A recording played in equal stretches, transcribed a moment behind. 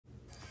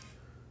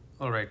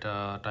All right,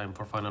 time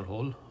for final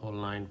hole, hole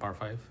 9, par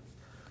 5.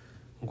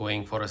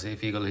 Going for a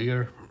safe eagle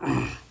here.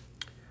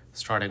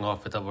 Starting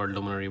off with our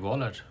luminary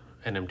ball at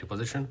an empty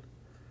position.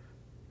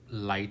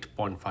 Light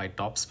 0.5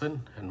 top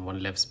spin and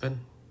 1 left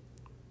spin.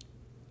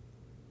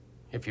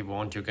 If you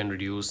want, you can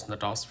reduce the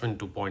top spin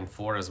to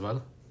 0.4 as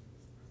well.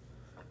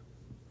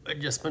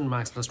 Adjustment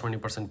max plus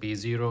 20%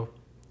 P0,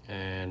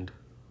 and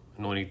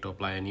no need to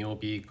apply any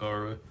OP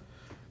curve.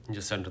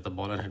 Just enter the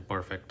ball and hit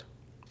perfect.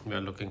 We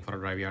are looking for a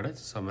drive yardage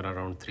somewhere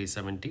around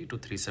 370 to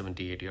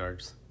 378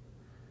 yards.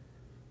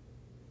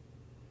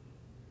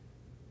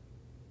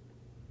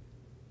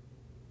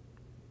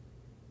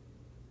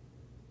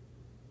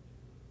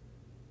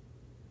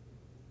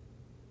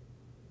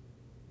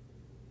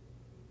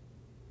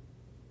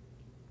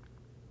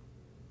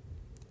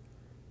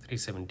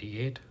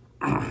 .378.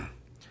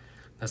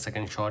 The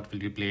second shot will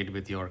be played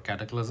with your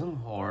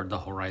Cataclysm or the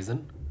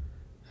Horizon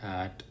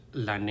at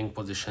landing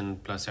position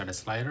plus at a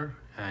slider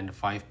and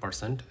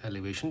 5%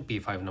 elevation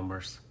P5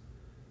 numbers.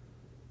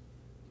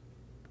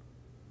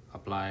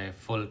 Apply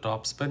full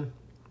top spin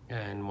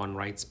and 1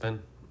 right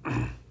spin.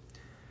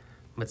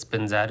 With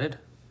spins added,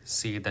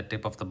 see the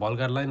tip of the ball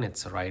guideline,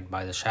 it's right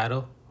by the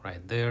shadow,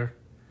 right there.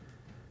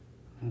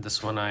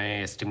 This one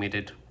I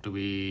estimated to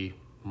be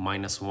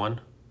 -1.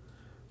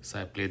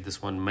 So I played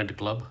this one mid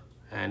club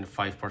and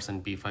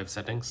 5% P5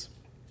 settings.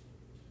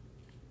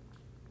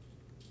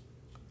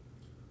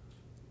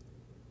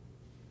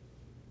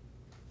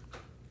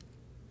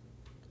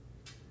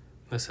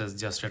 This is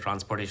just a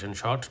transportation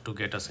shot to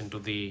get us into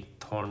the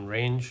thorn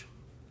range.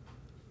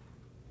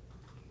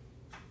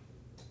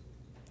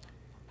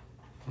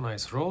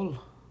 Nice roll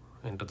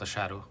into the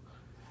shadow.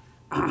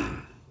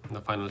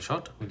 The final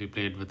shot will be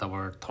played with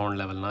our thorn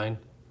level 9.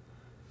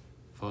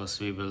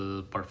 First we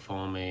will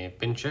perform a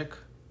pin check.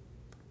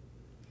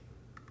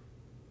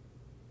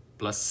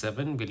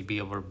 +7 will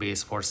be our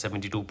base for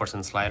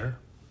 72% slider,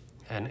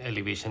 and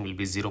elevation will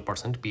be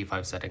 0%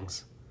 P5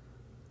 settings.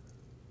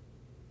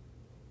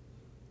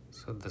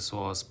 So this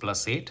was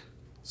 +8,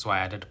 so I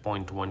added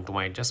 0.1 to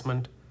my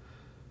adjustment.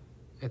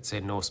 It's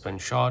a no spin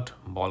shot,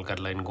 ball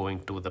guideline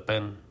going to the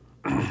pin.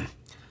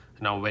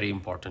 Now very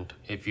important,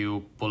 if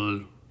you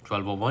pull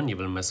 1201 you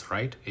will miss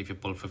right, if you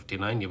pull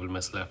 59 you will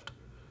miss left.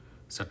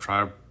 So try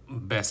our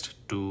best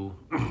to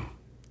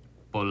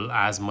pull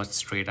as much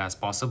straight as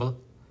possible.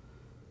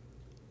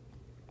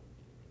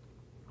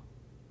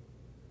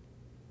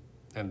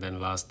 And then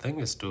last thing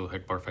is to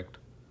hit perfect.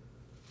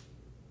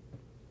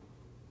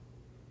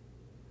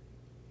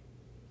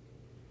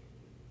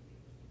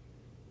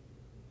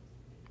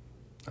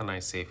 A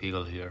nice safe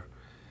eagle here.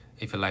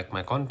 If you like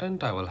my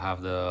content, I will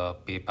have the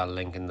PayPal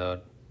link in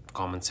the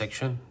comment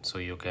section so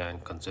you can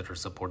consider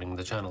supporting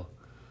the channel.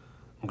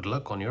 Good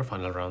luck on your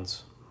final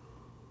rounds.